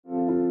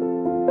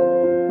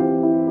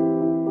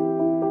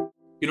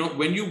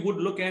when you would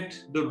look at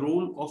the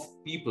role of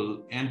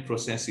people and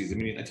processes, I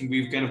mean, I think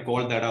we've kind of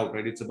called that out,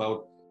 right? It's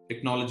about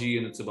technology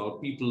and it's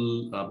about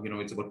people,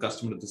 it's about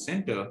customer at the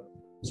center.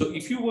 So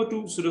if you were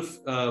to sort of,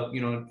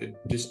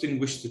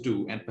 distinguish the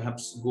two and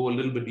perhaps go a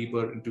little bit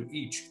deeper into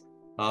each,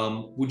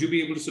 would you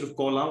be able to sort of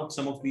call out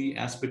some of the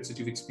aspects that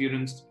you've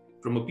experienced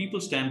from a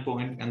people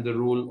standpoint and the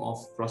role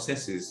of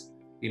processes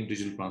in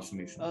digital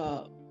transformation?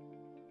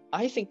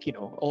 I think,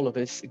 all of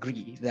us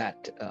agree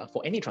that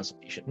for any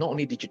transformation, not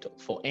only digital,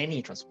 for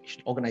any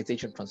transformation,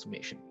 organization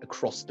transformation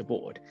across the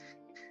board,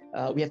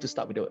 we have to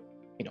start with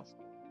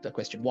the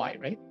question why,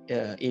 right?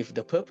 If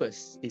the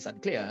purpose is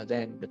unclear,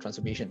 then the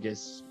transformation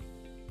just,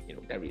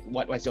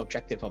 what's the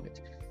objective of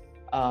it?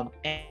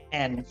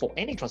 And for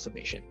any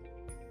transformation,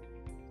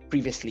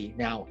 previously,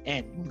 now,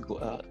 and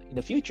in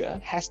the future,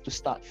 has to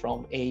start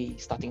from a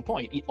starting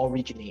point. It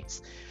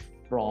originates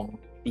from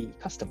the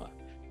customer,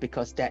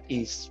 because that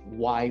is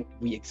why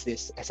we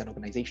exist as an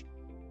organization.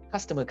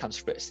 Customer comes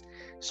first.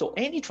 So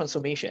any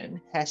transformation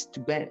has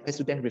to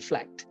then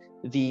reflect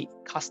the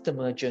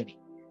customer journey,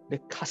 the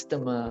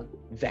customer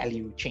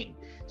value chain.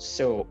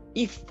 So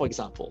if, for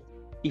example,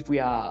 if we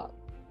are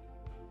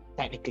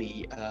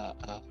technically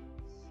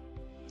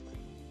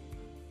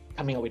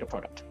coming up with a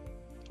product,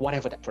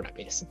 whatever that product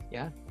is, we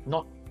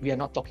are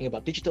not talking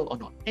about digital or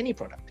not, any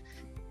product.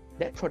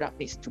 That product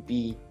needs to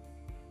be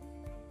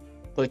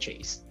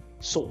purchased,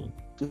 sold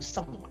to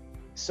someone.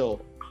 So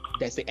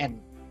that's the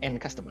end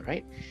customer,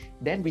 right?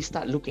 Then we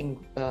start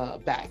looking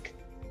back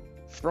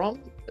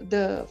from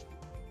the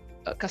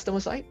customer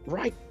side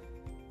right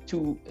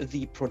to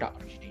the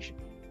product origination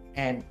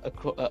and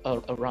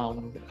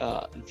around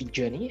the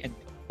journey and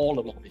all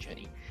along the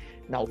journey.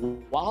 Now,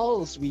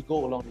 whilst we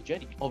go along the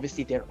journey,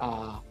 obviously there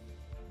are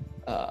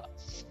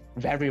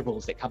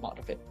variables that come out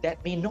of it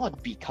that may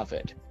not be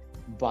covered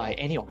by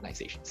any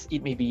organizations.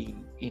 It may be,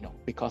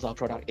 because our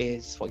product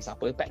is, for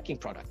example, a banking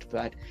product,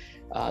 but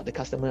the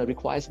customer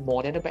requires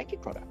more than a banking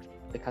product.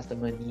 The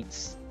customer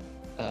needs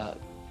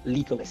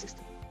legal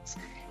assistance.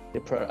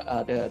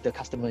 The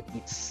customer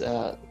needs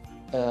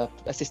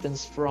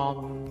assistance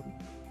from,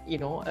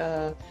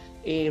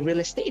 a real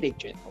estate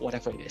agent,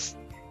 whatever it is,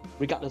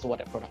 regardless of what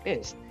that product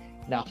is.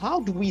 Now, how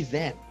do we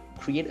then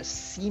create a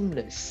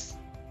seamless,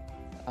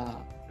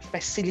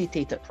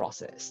 facilitated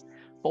process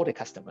for the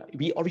customer?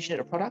 We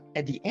originate a product.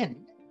 At the end,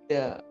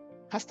 the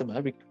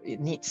customer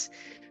needs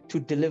to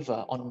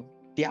deliver on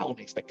their own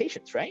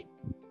expectations, right?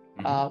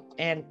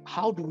 And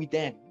how do we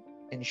then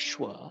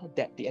ensure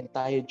that the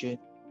entire journey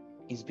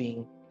is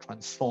being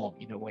transformed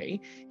in a way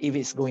if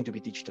it's going to be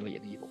digitally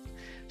enabled?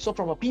 So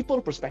from a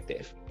people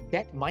perspective,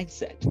 that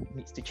mindset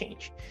needs to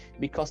change,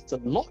 because a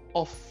lot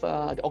of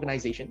the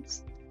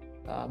organizations,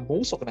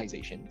 most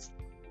organizations,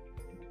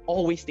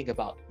 always think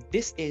about,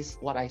 this is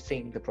what I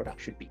think the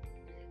product should be.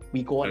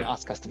 We go and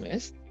ask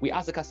customers, we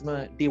ask the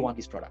customer, they want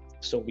this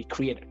product. So we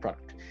create a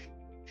product.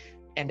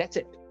 And that's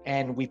it.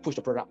 And we push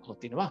the product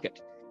out in the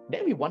market.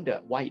 Then we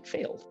wonder why it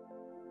failed.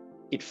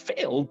 It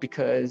failed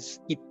because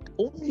it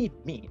only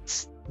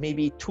meets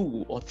maybe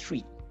 2 or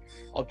 3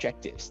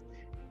 objectives,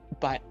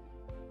 but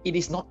it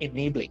is not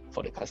enabling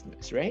for the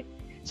customers, right?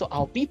 So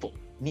our people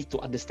need to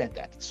understand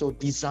that. So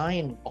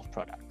design of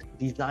product,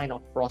 design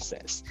of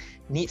process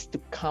needs to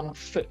come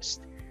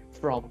first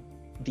from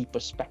the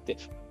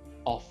perspective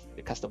of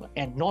the customer,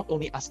 and not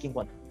only asking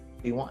what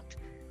they want.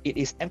 It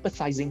is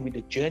empathizing with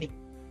the journey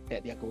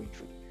that they are going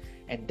through.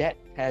 And that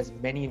has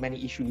many,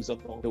 many issues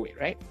along the way,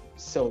 right?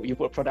 So you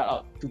put a product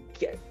out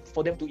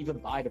for them to even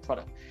buy the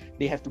product,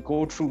 they have to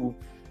go through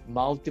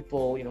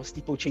multiple,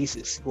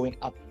 steeplechases, going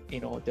up,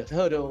 the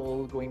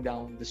hurdle, going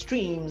down the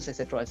streams,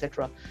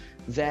 etc.,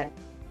 that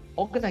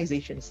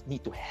organizations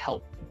need to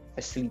help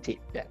facilitate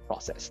that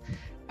process.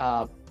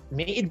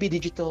 May it be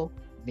digital,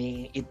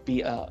 may it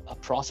be a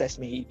process,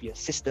 may it be a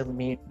system,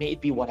 may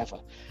it be whatever.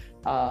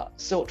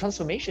 So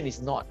transformation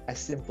is not as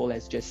simple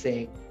as just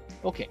saying,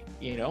 okay,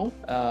 you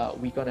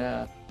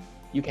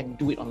can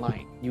do it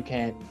online, you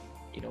can,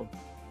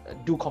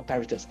 do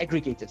comparators,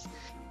 aggregators.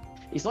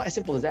 It's not as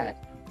simple as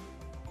that.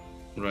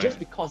 Right. Just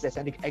because there's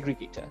an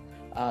aggregator,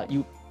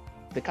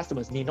 the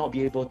customers may not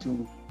be able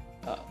to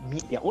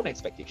meet their own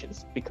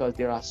expectations, because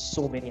there are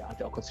so many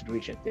other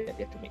considerations that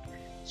they have to make.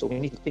 So we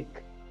need to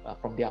think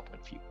from their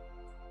point of view.